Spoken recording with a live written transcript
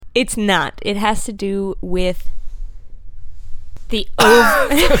It's not. It has to do with the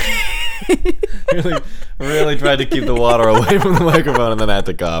Really tried to keep the water away from the microphone and then had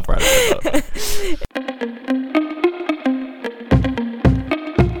to cough right away.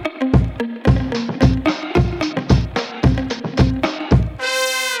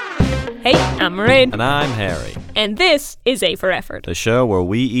 Hey, I'm Mairead. And I'm Harry. And this is A for Effort. The show where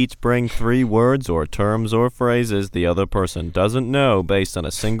we each bring 3 words or terms or phrases the other person doesn't know based on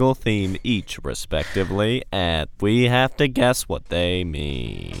a single theme each, respectively, and we have to guess what they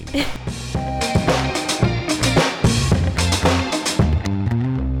mean.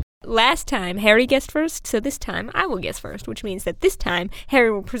 Last time, Harry guessed first, so this time I will guess first, which means that this time Harry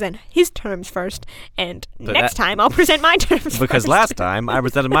will present his terms first, and next time I'll present my terms first. Because last time I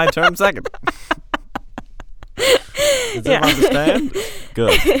presented my term second. Does everyone understand?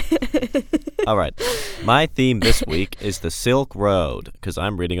 Good. All right. My theme this week is the Silk Road, because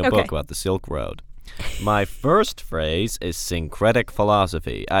I'm reading a book about the Silk Road. My first phrase is syncretic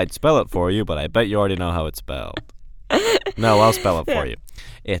philosophy. I'd spell it for you, but I bet you already know how it's spelled. No, I'll spell it for you.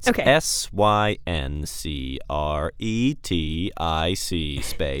 It's SYNCRETIC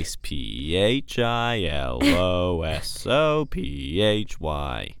space PHILOSOPHY.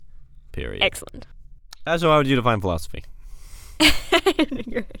 Period. Excellent. So how would you define philosophy?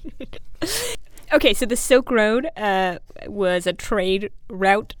 Okay, so the Silk Road was a trade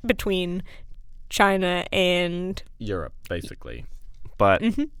route between China and Europe, basically. But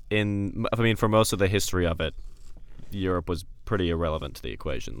for most of the history of it, Europe was pretty irrelevant to the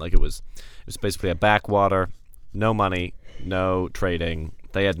equation. Like it was basically a backwater, no money, no trading.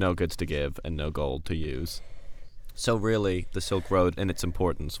 They had no goods to give and no gold to use. So really, the Silk Road and its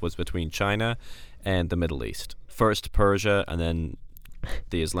importance was between China and the Middle East. First Persia, and then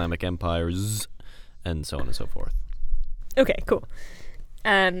the Islamic empires, and so on and so forth. Okay, cool.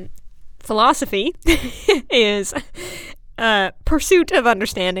 Philosophy is pursuit of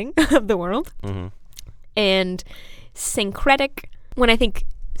understanding of the world. Mm-hmm. And syncretic, when I think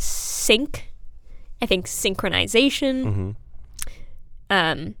sync, I think synchronization.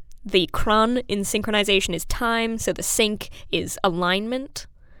 Mm-hmm. The chron in synchronization is time, so the sync is alignment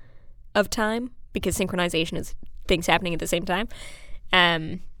of time, because synchronization is things happening at the same time.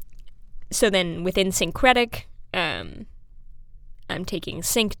 So then within syncretic, I'm taking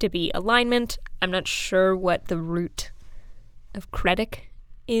sync to be alignment. I'm not sure what the root of cretic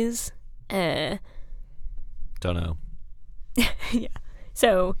is. Don't know. Yeah.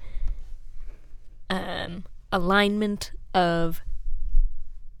 So, alignment of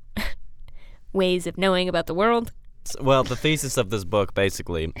ways of knowing about the world. Well, the thesis of this book,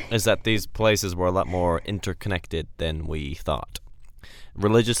 basically, is that these places were a lot more interconnected than we thought.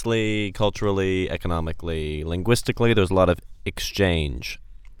 Religiously, culturally, economically, linguistically, there's a lot of exchange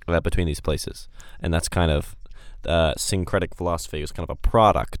between these places. And that's kind of, syncretic philosophy was kind of a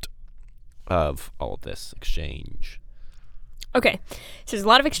product of all of this exchange. Okay, so there's a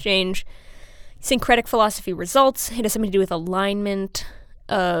lot of exchange. Syncretic philosophy results. It has something to do with alignment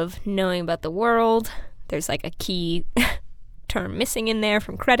of knowing about the world. There's like a key term missing in there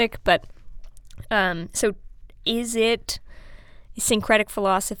from cretic, but so is syncretic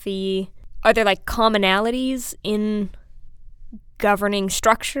philosophy, are there like commonalities in governing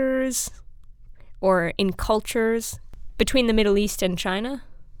structures or in cultures between the Middle East and China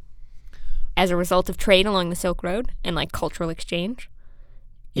as a result of trade along the Silk Road and like cultural exchange?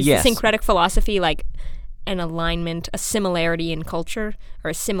 Is the syncretic philosophy like an alignment, a similarity in culture,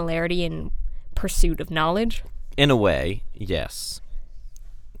 or a similarity in pursuit of knowledge? In a way, yes.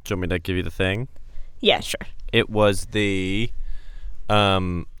 Do you want me to give you the thing? Yeah, sure. It was the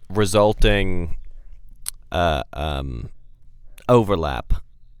resulting overlap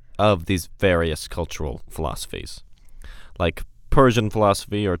of these various cultural philosophies. Like Persian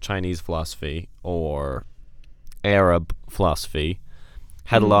philosophy or Chinese philosophy or Arab philosophy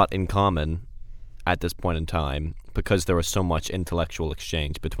had a lot in common at this point in time because there was so much intellectual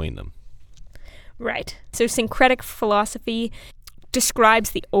exchange between them. Right. So syncretic philosophy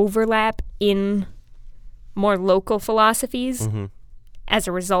describes the overlap in more local philosophies as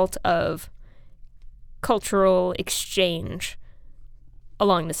a result of cultural exchange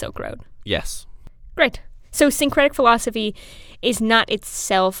along the Silk Road. Yes. Great. So syncretic philosophy is not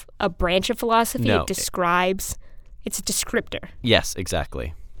itself a branch of philosophy. No. It describes, it's a descriptor. Yes,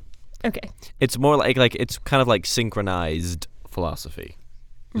 exactly. Okay. It's more like it's kind of like synchronized philosophy.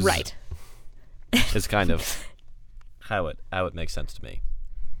 Right. It's kind of how it makes sense to me.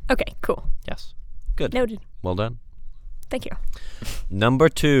 Okay, cool. Yes. Good. Noted. Well done. Thank you. Number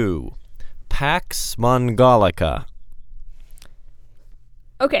 2, Pax Mongolica.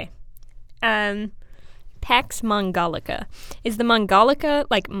 Okay. Pax Mongolica. Is the Mongolica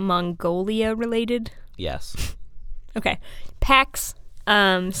like Mongolia related? Yes. Okay. Pax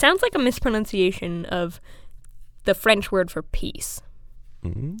sounds like a mispronunciation of the French word for peace.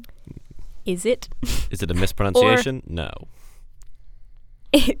 Mm-hmm. Is it? Is it a mispronunciation? No.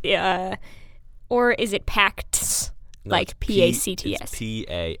 Or is it pacts? No, Like it's Pacts? It's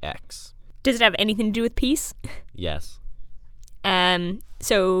Pax. Does it have anything to do with peace? Yes.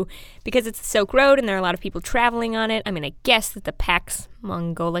 So because it's the Silk Road and there are a lot of people traveling on it, I'm going to guess that the Pax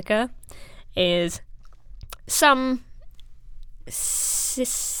Mongolica is some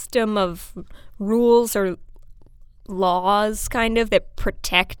system of rules or laws kind of that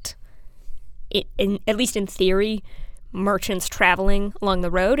protect it, at least in theory, merchants traveling along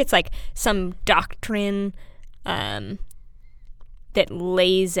the road. It's like some doctrine that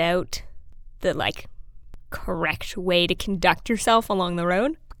lays out the like correct way to conduct yourself along the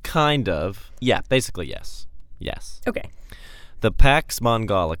road. Kind of. Yeah, basically yes. Yes. Okay. The Pax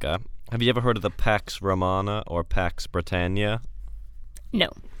Mongolica. Have you ever heard of the Pax Romana or Pax Britannia? No.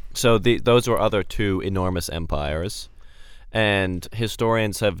 So those were other two enormous empires, and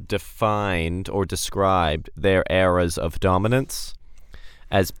historians have defined or described their eras of dominance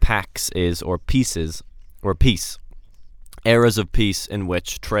as paxes or pieces or peace. Eras of peace in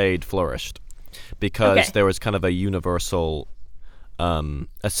which trade flourished because there was kind of a universal,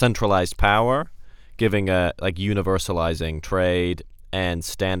 a centralized power giving universalizing trade and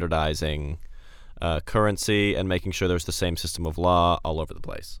standardizing currency and making sure there's the same system of law all over the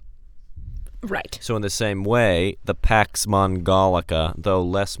place. Right. So in the same way, the Pax Mongolica, though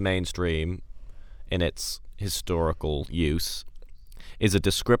less mainstream in its historical use, is a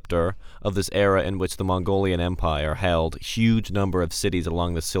descriptor of this era in which the Mongolian Empire held huge number of cities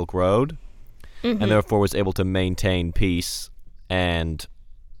along the Silk Road, and therefore was able to maintain peace and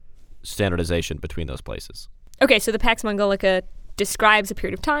standardization between those places. Okay, so the Pax Mongolica describes a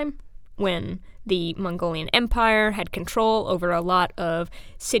period of time when the Mongolian Empire had control over a lot of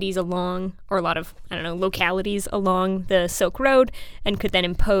cities along, or a lot of, localities along the Silk Road, and could then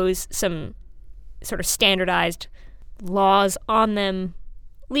impose some sort of standardized laws on them,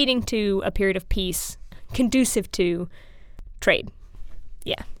 leading to a period of peace conducive to trade.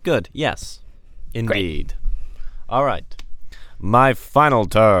 Yeah. Good, yes. Indeed. Great. All right. My final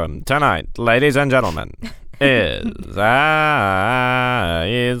term tonight, ladies and gentlemen, is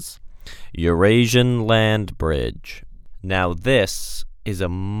Eurasian Land Bridge. Now, this is a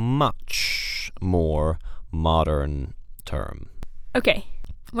much more modern term. Okay.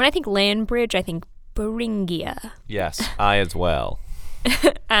 When I think land bridge, I think Beringia. Yes, I as well.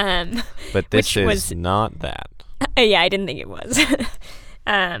 But this is not that. Yeah, I didn't think it was.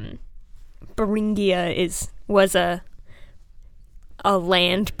 Beringia was a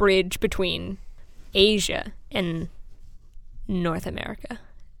land bridge between Asia and North America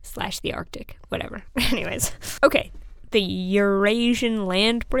 / the Arctic, whatever. Anyways, okay, the Eurasian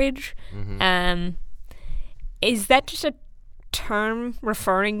Land Bridge. Is that just a term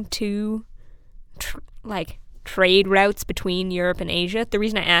referring to trade routes between Europe and Asia? The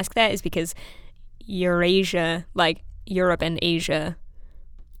reason I ask that is because Eurasia, like Europe and Asia,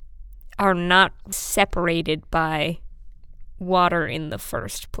 are not separated by water in the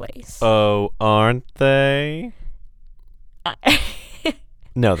first place. Oh, aren't they?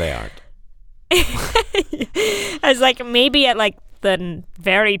 No, they aren't. I was like, maybe at the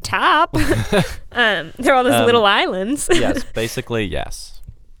very top. There are all those little islands. Yes, basically, yes.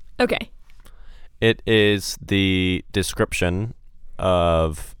 Okay. It is the description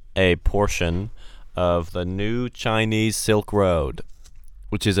of a portion of the new Chinese Silk Road,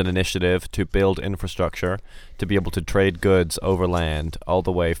 which is an initiative to build infrastructure to be able to trade goods overland all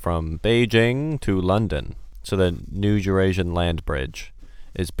the way from Beijing to London. So the new Eurasian Land Bridge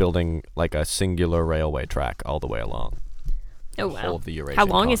is building like a singular railway track all the way along. Oh, wow. Whole of the Eurasian How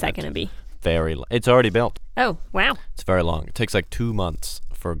long continent. is that going to be? It's already built. Oh, wow. It's very long. It takes 2 months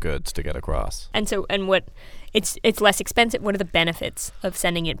for goods to get across. And what, it's less expensive. What are the benefits of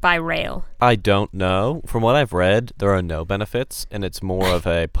sending it by rail? I don't know. From what I've read, there are no benefits, and it's more of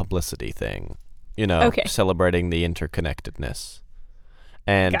a publicity thing. Celebrating the interconnectedness.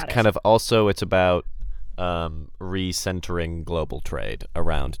 And kind of also it's about recentering global trade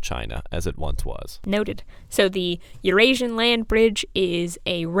around China as it once was. Noted. So the Eurasian Land Bridge is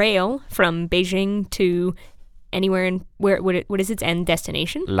a rail from Beijing to anywhere in what is its end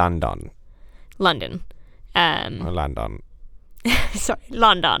destination? London. London. London. Sorry,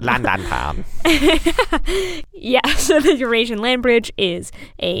 London. London town. Yeah, so the Eurasian Land Bridge is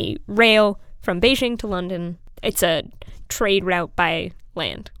a rail from Beijing to London. It's a trade route by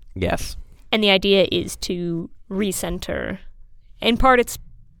land. Yes. And the idea is to recenter, in part it's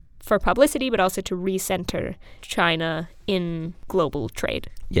for publicity, but also to recenter China in global trade.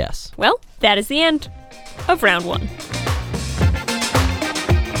 Yes. Well, that is the end of round 1.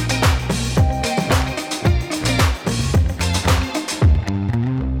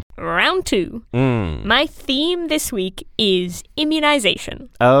 Round 2. My theme this week is immunization.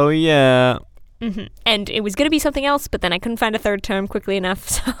 Oh, yeah. And it was going to be something else, but then I couldn't find a third term quickly enough,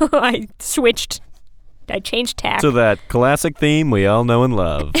 so I switched. I changed tack. So that classic theme we all know and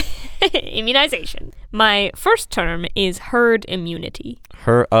love. Immunization. My first term is herd immunity.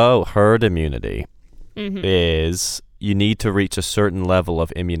 Herd immunity is you need to reach a certain level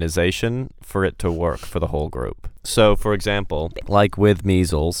of immunization for it to work for the whole group. So, for example, like with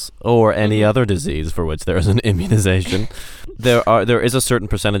measles or any other disease for which there is an immunization, there is a certain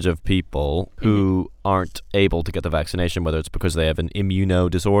percentage of people who aren't able to get the vaccination, whether it's because they have an immuno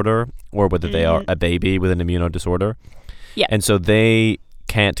disorder or whether they are a baby with an immuno disorder. Yeah. And so they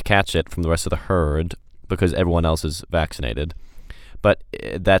can't catch it from the rest of the herd because everyone else is vaccinated. But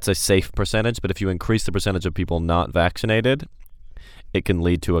that's a safe percentage. But if you increase the percentage of people not vaccinated, it can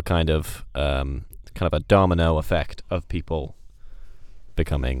lead to a kind of a domino effect of people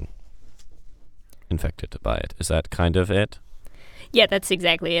becoming infected by it. Is that kind of it? Yeah, that's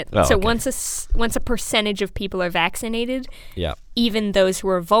exactly it. Oh, so okay. once a percentage of people are vaccinated, Yeah. even those who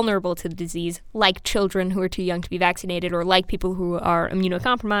are vulnerable to the disease, like children who are too young to be vaccinated or like people who are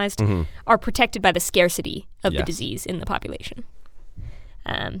immunocompromised, are protected by the scarcity of the Yes. disease in the population.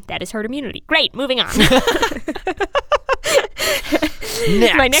 That is herd immunity. Great, moving on.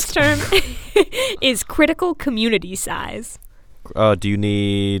 My next term is critical community size. Do you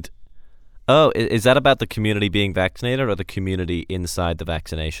need... Oh, is that about the community being vaccinated or the community inside the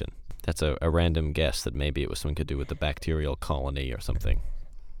vaccination? That's a random guess that maybe it was something to do with the bacterial colony or something.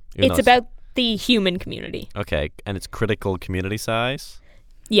 It's about the human community. Okay, and it's critical community size?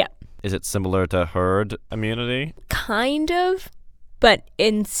 Yeah. Is it similar to herd immunity? Kind of, but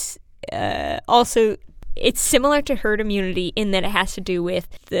also it's similar to herd immunity in that it has to do with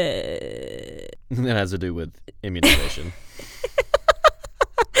the... It has to do with immunization.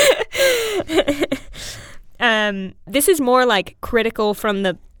 This is more like critical from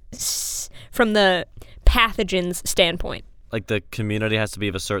the pathogen's standpoint. Like the community has to be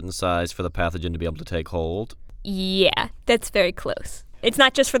of a certain size for the pathogen to be able to take hold? Yeah, that's very close. It's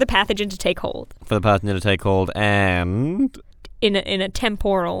not just for the pathogen to take hold. For the pathogen to take hold and... In a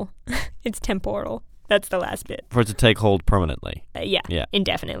temporal... It's temporal. That's the last bit. For it to take hold permanently. Yeah.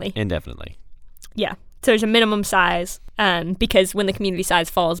 Indefinitely. Indefinitely. Yeah. So there's a minimum size, because when the community size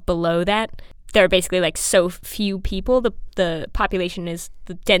falls below that, there are basically like so few people, the population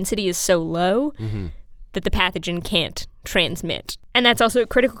the density is so low that the pathogen can't transmit. And that's also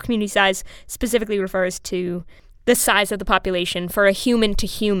critical community size specifically refers to the size of the population for a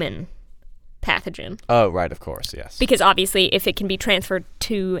human-to-human pathogen. Oh, right, of course, yes. Because obviously if it can be transferred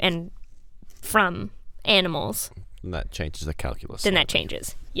to and from animals, And that changes the calculus. then that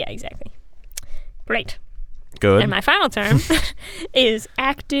changes. Yeah, exactly. Great. Good. And my final term is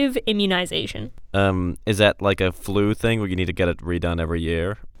active immunization. Is that like a flu thing where you need to get it redone every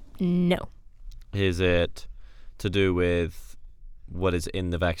year? No. Is it to do with what is in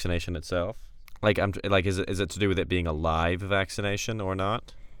the vaccination itself? Is it to do with it being a live vaccination or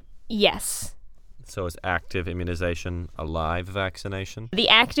not? Yes. So is active immunization a live vaccination? The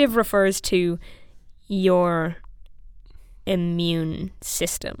active refers to your immune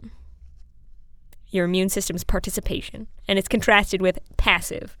system. Your immune system's participation. And it's contrasted with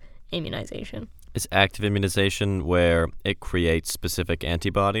passive immunization. Is active immunization where it creates specific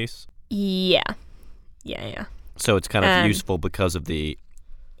antibodies? Yeah. So it's kind of useful because of the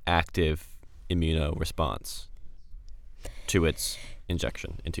active immunoresponse to its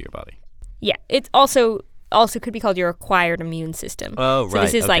injection into your body. Yeah. It's also could be called your acquired immune system. Oh, right. So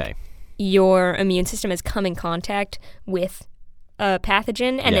this is okay. like your immune system has come in contact with a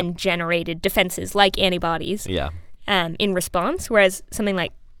pathogen and then generated defenses like antibodies in response, whereas something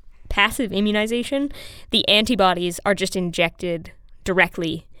like passive immunization, the antibodies are just injected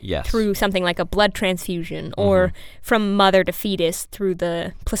directly through something like a blood transfusion or from mother to fetus through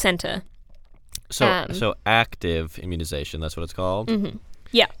the placenta. So active immunization, that's what it's called?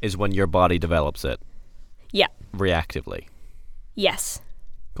 Yeah. Is when your body develops it. Yeah. Reactively. Yes.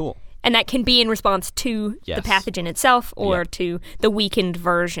 Cool. And that can be in response to the pathogen itself or to the weakened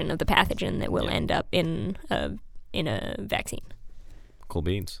version of the pathogen that will end up in a vaccine. Cool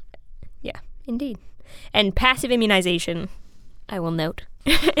beans. Yeah, indeed. And passive immunization, I will note,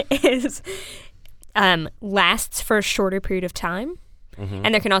 is lasts for a shorter period of time.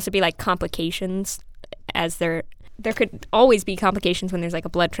 And there can also be like complications as there could always be complications when there's like a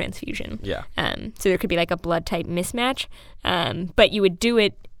blood transfusion. Yeah. So there could be like a blood type mismatch. But you would do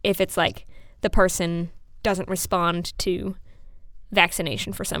it if it's like the person doesn't respond to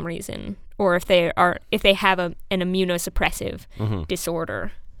vaccination for some reason, or if they have an immunosuppressive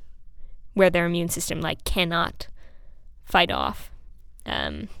disorder where their immune system like cannot fight off,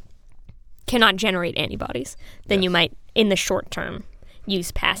 cannot generate antibodies, then you might, in the short term,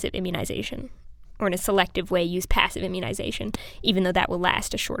 use passive immunization, or in a selective way use passive immunization, even though that will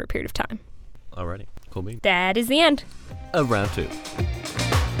last a shorter period of time. Alrighty, cool bean. That is the end of round 2.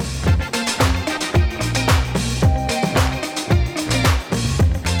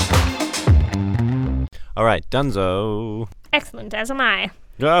 All right, Dunzo. Excellent, as am I.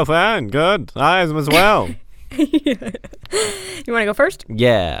 Oh, fine, good. I am as well. You want to go first?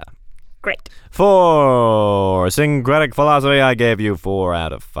 Yeah. Great. For syncretic philosophy, I gave you 4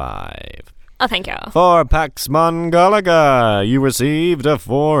 out of 5. Oh, thank you. For Pax Mongolica, you received a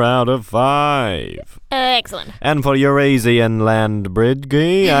 4 out of 5. Excellent. And for Eurasian Land Bridge,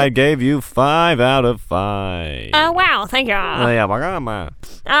 I gave you 5 out of 5. Wow, thank you.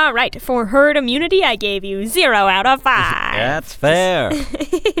 All right, for herd immunity, I gave you 0 out of 5. That's fair.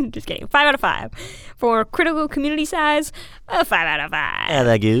 Just kidding. 5 out of 5. For critical community size, 5 out of 5.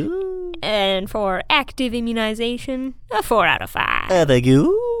 Thank you. And for active immunization, 4 out of 5. Thank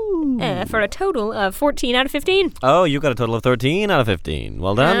you. For a total of 14 out of 15. Oh, you got a total of 13 out of 15.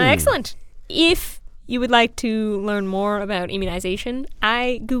 Well done. Excellent. If you would like to learn more about immunization,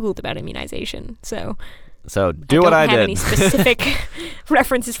 I Googled about immunization. So do what I did. I don't have any specific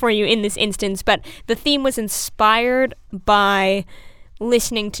references for you in this instance, but the theme was inspired by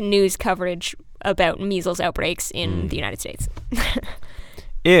listening to news coverage about measles outbreaks in the United States.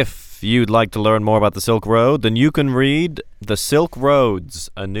 If you'd like to learn more about the Silk Road, then you can read The Silk Roads,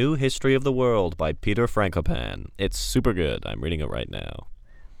 A New History of the World by Peter Frankopan. It's super good. I'm reading it right now.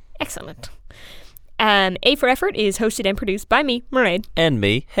 Excellent. A for Effort is hosted and produced by me, Mairead. And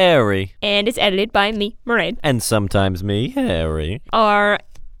me, Harry. And it's edited by me, Mairead. And sometimes me, Harry. Our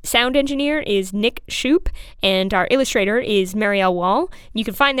sound engineer is Nick Shoup, and our illustrator is Marielle Wall. You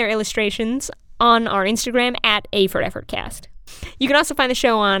can find their illustrations on our Instagram at A for Effortcast. You can also find the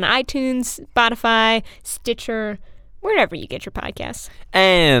show on iTunes, Spotify, Stitcher, wherever you get your podcasts.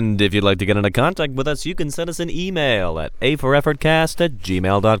 And if you'd like to get into contact with us, you can send us an email at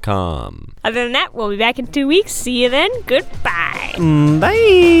aforeffortcast@gmail.com. Other than that, we'll be back in 2 weeks. See you then. Goodbye.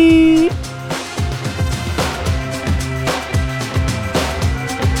 Bye.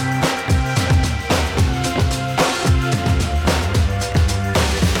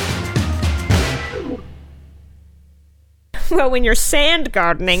 Well, when you're sand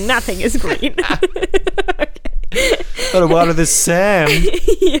gardening, nothing is green. Gotta water this sand.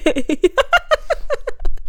 Yeah.